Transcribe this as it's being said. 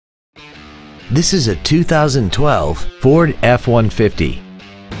This is a 2012 Ford F-150.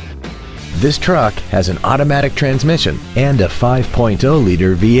 This truck has an automatic transmission and a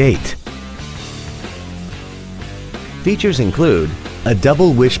 5.0-liter V8. Features include a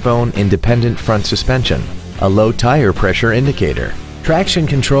double wishbone independent front suspension, a low tire pressure indicator, traction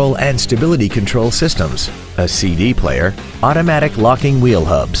control and stability control systems, a CD player, automatic locking wheel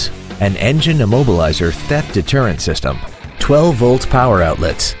hubs, an engine immobilizer theft deterrent system, 12-volt power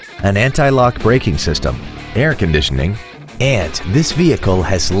outlets, an anti-lock braking system, air conditioning, and this vehicle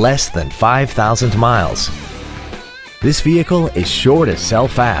has less than 5,000 miles. This vehicle is sure to sell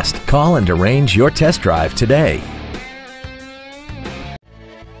fast. Call and arrange your test drive today.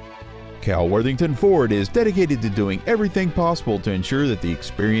 CalWorthington Ford is dedicated to doing everything possible to ensure that the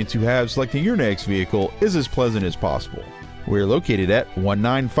experience you have selecting your next vehicle is as pleasant as possible. We're located at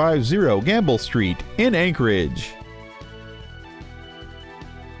 1950 Gambell Street in Anchorage.